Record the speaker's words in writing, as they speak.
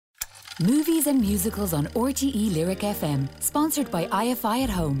Movies and musicals on RTE Lyric FM. Sponsored by IFI at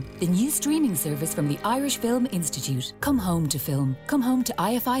Home, the new streaming service from the Irish Film Institute. Come home to film. Come home to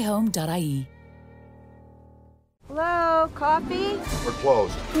ifihome.ie. Hello, coffee? We're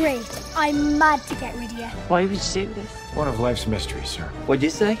closed. Great. I'm mad to get rid of you. Why would you do this? One of life's mysteries, sir. What'd you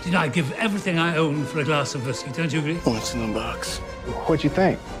say? Did I give everything I own for a glass of whiskey? Don't you agree? What's in the box? What'd you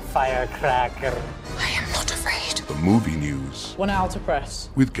think? Firecracker. I am not afraid. The movie news 1 hour to press.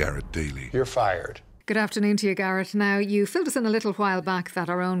 with Garrett Daly. You're fired. Good afternoon to you, Garrett. Now, you filled us in a little while back that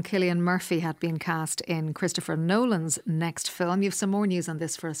our own Cillian Murphy had been cast in Christopher Nolan's next film. You have some more news on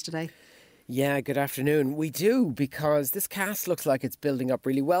this for us today. Yeah, good afternoon. We do, because this cast looks like it's building up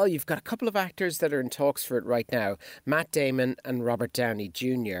really well. You've got a couple of actors that are in talks for it right now, Matt Damon and Robert Downey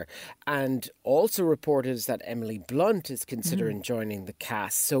Jr. And also reported is that Emily Blunt is considering joining the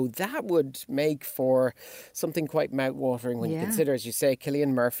cast. So that would make for something quite mouth-watering when you consider, as you say, Cillian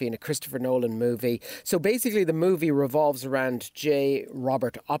Murphy in a Christopher Nolan movie. So basically the movie revolves around J.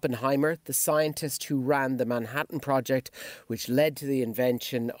 Robert Oppenheimer, the scientist who ran the Manhattan Project, which led to the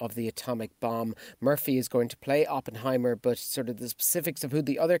invention of the atomic bomb. Murphy is going to play Oppenheimer, but sort of the specifics of who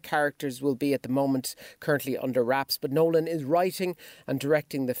the other characters will be at the moment currently under wraps. But Nolan is writing and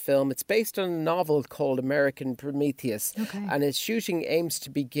directing the film. It's based on a novel called American Prometheus, and its shooting aims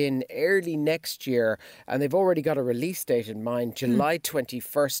to begin early next year, and they've already got a release date in mind, July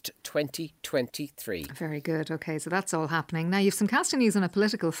 21st, 2023. Very good. OK, so that's all happening. Now, you've some casting news on a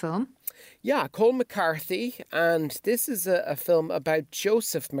political film. Yeah, Colm McCarthy, and this is a film about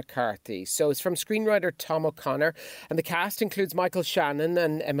Joseph McCarthy. So it's from screenwriter Tom O'Connor, and the cast includes Michael Shannon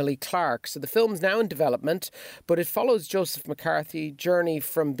and Emily Clark. So the film's now in development, but it follows Joseph McCarthy's journey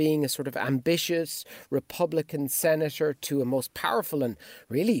from being a sort of ambitious Republican senator to a most powerful and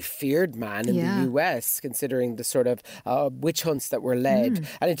really feared man in the US, considering the sort of witch hunts that were led.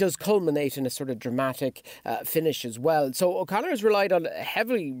 And it does culminate in a sort of dramatic finish as well. So O'Connor has relied on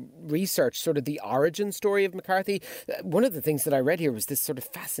heavily research, sort of the origin story of McCarthy. One of the things that I read here was this sort of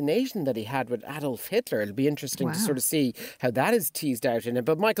fascination that he had with Adolf Hitler. It'll be interesting to sort of see how that is teased out in it.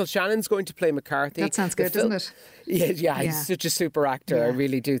 But Michael Shannon's going to play McCarthy. That sounds good, doesn't it? Yeah, he's such a super actor. I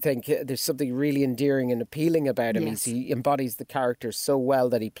really do think there's something really endearing and appealing about him. Yes. He embodies the character so well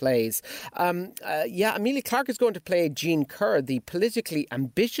that he plays. Amelia Clark is going to play Jean Kerr, the politically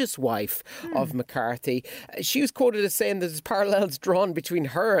ambitious wife of McCarthy. She was quoted as saying there's parallels drawn between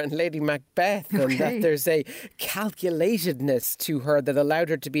her and Lady Macbeth, and that there's a calculatedness to her that allowed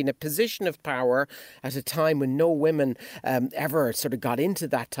her to be in a position of power at a time when no women ever sort of got into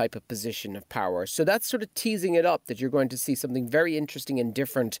that type of position of power. So that's sort of teasing it up that you're going to see something very interesting and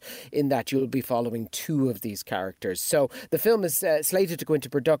different in that you'll be following two of these characters. So the film is slated to go into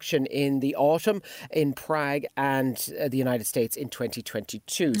production in the autumn in Prague and the United States in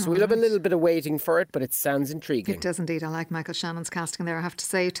 2022. So we'll have a little bit of waiting for it, but it sounds intriguing. It does indeed. I like Michael Shannon's casting there, I have to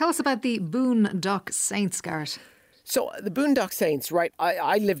say. Tell us about the Boondock Saints, Garrett. So the Boondock Saints, right,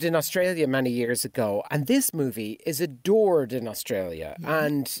 I lived in Australia many years ago, and this movie is adored in Australia.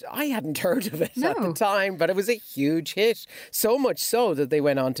 And I hadn't heard of it at the time, but it was a huge hit. So much so that they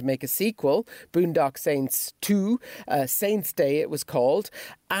went on to make a sequel, Boondock Saints 2, Saints Day it was called.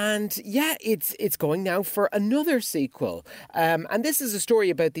 And yeah, it's going now for another sequel. And this is a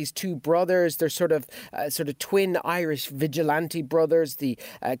story about these two brothers. They're sort of twin Irish vigilante brothers, the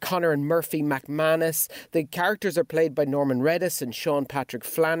Conor and Murphy McManus. The characters are played by Norman Reedus and Sean Patrick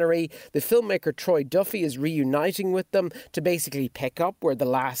Flannery. The filmmaker Troy Duffy is reuniting with them to basically pick up where the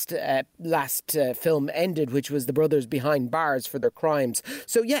last film ended, which was the brothers behind bars for their crimes.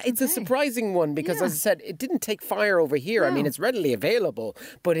 So yeah, it's a surprising one because, as I said, it didn't take fire over here. No. I mean, it's readily available,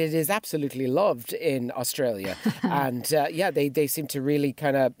 but it is absolutely loved in Australia. And they seem to really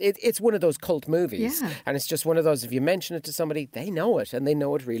kind of... It's one of those cult movies. Yeah. And it's just one of those, if you mention it to somebody, they know it, and they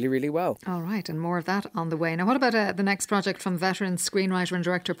know it really, really well. All right, and more of that on the way. Now, what about the next project from veteran screenwriter and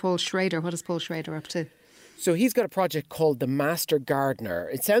director Paul Schrader? What is Paul Schrader up to? So he's got a project called The Master Gardener.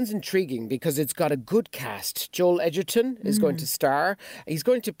 It sounds intriguing because it's got a good cast. Joel Edgerton is going to star. He's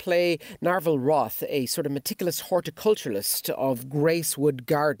going to play Narvel Roth, a sort of meticulous horticulturalist of Gracewood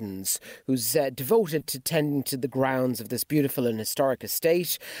Gardens, who's devoted to tending to the grounds of this beautiful and historic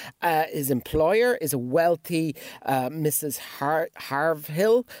estate. His employer is a wealthy Mrs.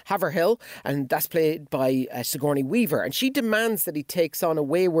 Haverhill, and that's played by Sigourney Weaver. And she demands that he takes on a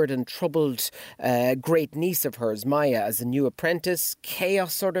wayward and troubled great niece of hers, Maya, as a new apprentice.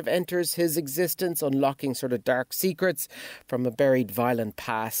 Chaos sort of enters his existence, unlocking sort of dark secrets from a buried violent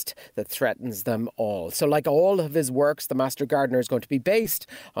past that threatens them all. So like all of his works, The Master Gardener is going to be based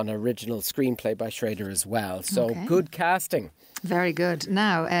on an original screenplay by Schrader as well. So good casting. Very good.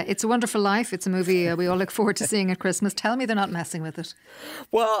 Now, It's a Wonderful Life. It's a movie we all look forward to seeing at Christmas. Tell me they're not messing with it.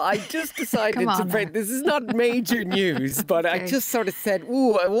 Well, I just decided to bring... This is not major news, but okay. I just sort of said,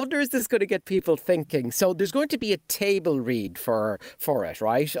 ooh, I wonder is this going to get people thinking? So there's going to be a table read for it,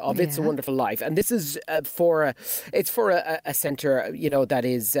 right, of It's a Wonderful Life. And this is for a centre, that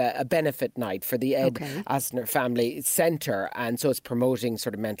is a benefit night for the Ed Asner Family Centre. And so it's promoting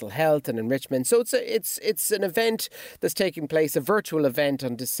sort of mental health and enrichment. So it's an event that's taking place, a virtual event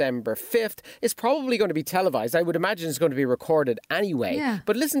on December 5th. It's probably going to be televised. I would imagine it's going to be recorded anyway. Yeah.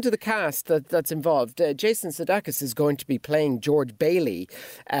 But listen to the cast that's involved. Jason Sudeikis is going to be playing George Bailey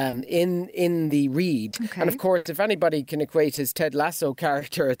in the read. Okay. And of course, if anybody can equate his Ted Lasso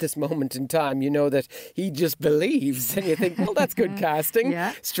character at this moment in time, you know that he just believes. And you think, well, that's good casting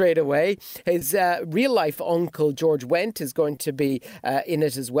straight away. His real-life uncle, George Wendt, is going to be in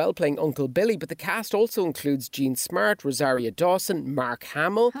it as well, playing Uncle Billy. But the cast also includes Jean Smart, Rosario Dawson, Mark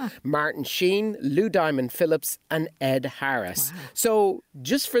Hamill, Martin Sheen, Lou Diamond Phillips and Ed Harris. Wow. So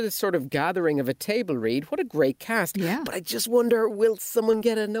just for this sort of gathering of a table read, what a great cast. Yeah. But I just wonder, will someone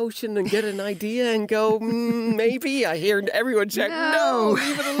get a notion and get an idea and go, maybe? I hear everyone check, no,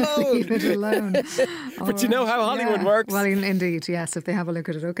 leave it alone. Leave it alone. But you know how Hollywood works. Well, indeed, yes, if they have a look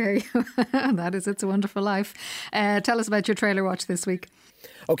at it, okay. That is It's a Wonderful Life. Tell us about your trailer watch this week.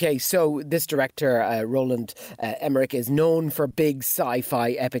 Okay, so this director, Roland Emmerich, is known for big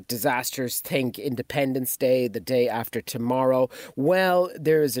sci-fi epic disasters. Think Independence Day, The Day After Tomorrow. Well,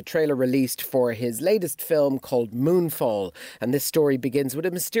 there is a trailer released for his latest film called Moonfall. And this story begins with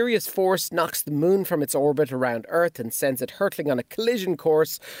a mysterious force knocks the moon from its orbit around Earth and sends it hurtling on a collision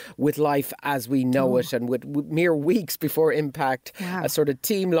course with life as we know it. And with mere weeks before impact, a sort of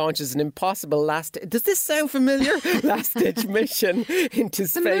team launches an impossible does this sound familiar? Last-ditch mission into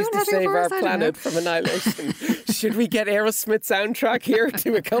space to save our planet from annihilation. Should we get Aerosmith soundtrack here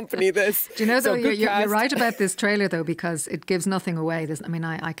to accompany this? Do you know, though, you're right about this trailer, though, because it gives nothing away.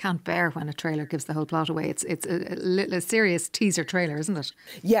 I can't bear when a trailer gives the whole plot away. It's a serious teaser trailer, isn't it?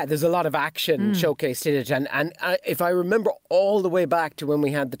 Yeah, there's a lot of action showcased in it. And if I remember all the way back to when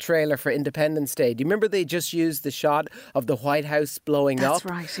we had the trailer for Independence Day, do you remember they just used the shot of the White House blowing up? That's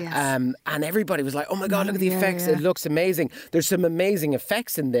right, yes. And everybody was like, oh my God, look at the effects. Yeah. It looks amazing. There's some amazing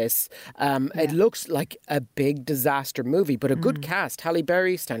effects in this. It looks like a big disaster movie, but a good cast. Halle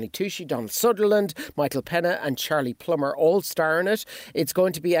Berry, Stanley Tucci, Donald Sutherland, Michael Pena and Charlie Plummer all star in it. It's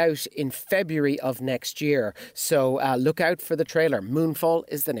going to be out in February of next year. So look out for the trailer. Moonfall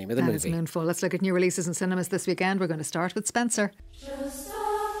is the name of the movie. That is Moonfall. Let's look at new releases in cinemas this weekend. We're going to start with Spencer.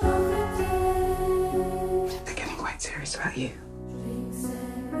 They're getting quite serious about you.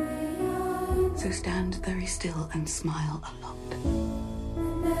 So stand very still and smile a lot.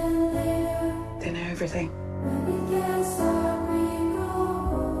 They know everything.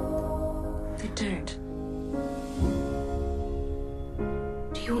 They don't.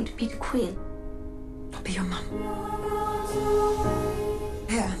 Do you want to be the queen? I'll be your mum.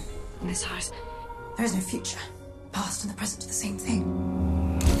 Here, in this house, there is no future. Past and the present are the same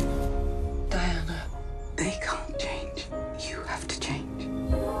thing. Diana, they can't change. You have to change.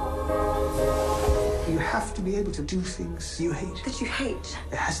 You have to be able to do things you hate. That you hate?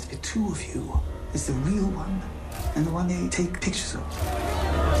 There has to be two of you. There's the real one and the one they take pictures of.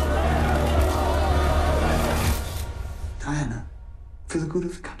 Diana, for the good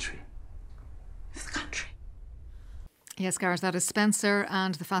of the country. For the country. Yes, Gareth, that is Spencer,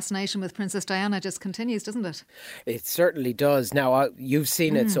 and the fascination with Princess Diana just continues, doesn't it? It certainly does. Now, you've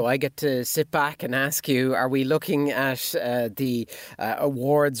seen it, so I get to sit back and ask you, are we looking at the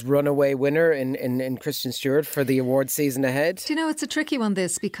awards runaway winner in Kristen Stewart for the award season ahead? Do you know, it's a tricky one,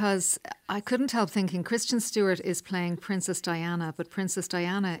 this, because I couldn't help thinking Kristen Stewart is playing Princess Diana, but Princess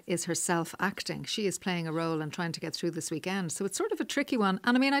Diana is herself acting. She is playing a role and trying to get through this weekend. So it's sort of a tricky one.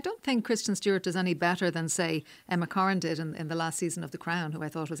 And I don't think Kristen Stewart does any better than, say, Emma Corrin did in the last season of The Crown, who I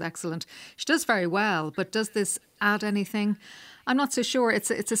thought was excellent. She does very well, but does this add anything? I'm not so sure. It's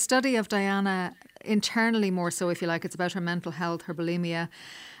a study of Diana internally more so, if you like. It's about her mental health, her bulimia.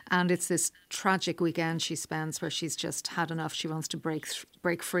 And it's this tragic weekend she spends where she's just had enough. She wants to break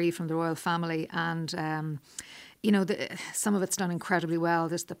free from the royal family. And, some of it's done incredibly well.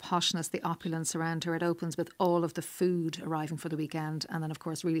 There's the poshness, the opulence around her. It opens with all of the food arriving for the weekend. And then, of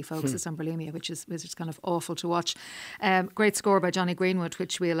course, really focuses on bulimia, which is kind of awful to watch. Great score by Johnny Greenwood,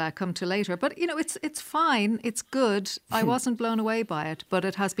 which we'll come to later. But, it's fine. It's good. I wasn't blown away by it, but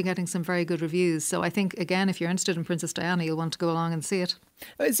it has been getting some very good reviews. So I think, again, if you're interested in Princess Diana, you'll want to go along and see it.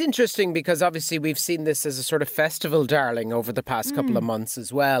 It's interesting because obviously we've seen this as a sort of festival darling over the past couple of months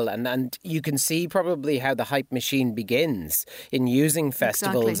as well. And you can see probably how the hype machine begins in using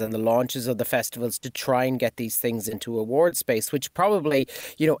festivals and the launches of the festivals to try and get these things into award space, which probably,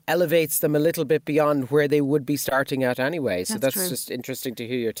 elevates them a little bit beyond where they would be starting at anyway. So that's just interesting to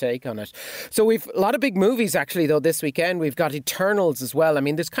hear your take on it. So we've a lot of big movies actually, though, this weekend. We've got Eternals as well. I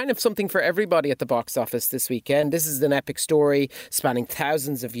mean, there's kind of something for everybody at the box office this weekend. This is an epic story spanning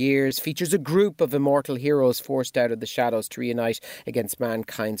thousands of years, features a group of immortal heroes forced out of the shadows to reunite against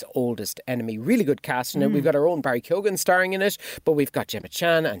mankind's oldest enemy. Really good cast in it. We've got our own Barry Keoghan starring in it, but we've got Gemma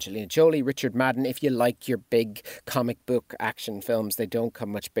Chan, Angelina Jolie, Richard Madden. If you like your big comic book action films, they don't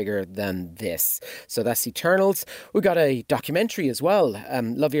come much bigger than this. So that's Eternals. We've got a documentary as well,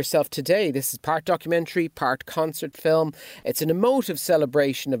 Love Yourself Today. This is part documentary, part concert film. It's an emotive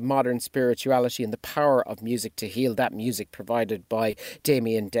celebration of modern spirituality and the power of music to heal. That music provided by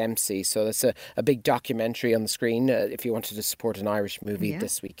Damien Dempsey. So that's a big documentary on the screen if you wanted to support an Irish movie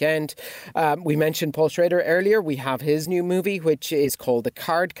this weekend. We mentioned Paul Schrader earlier. We have his new movie, which is called The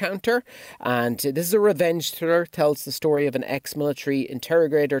Card Counter. And this is a revenge thriller, tells the story of an ex-military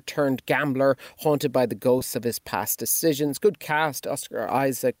interrogator turned gambler haunted by the ghosts of his past decisions. Good cast. Oscar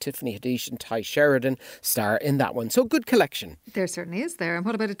Isaac, Tiffany Haddish and Ty Sheridan star in that one. So good collection. There certainly is there. And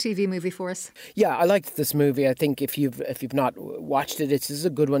what about a TV movie for us? Yeah, I liked this movie. I think if you've not watched it, this is a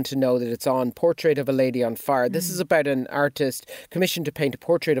good one to know that it's on. Portrait of a Lady on Fire. This is about an artist commissioned to paint a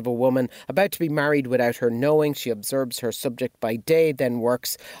portrait of a woman about to be married without her knowing. She observes her subject by day, then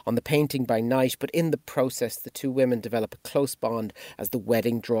works on the painting by night. But in the process, the two women develop a close bond as the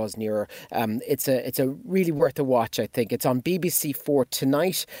wedding draws nearer. It's a really worth a watch, I think. It's on BBC4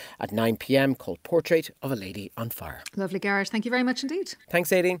 tonight at 9 p.m, called Portrait of a Lady on Fire. Lovely, Garrett. Thank you very much indeed. Thanks,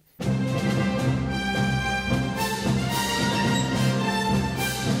 Aideen.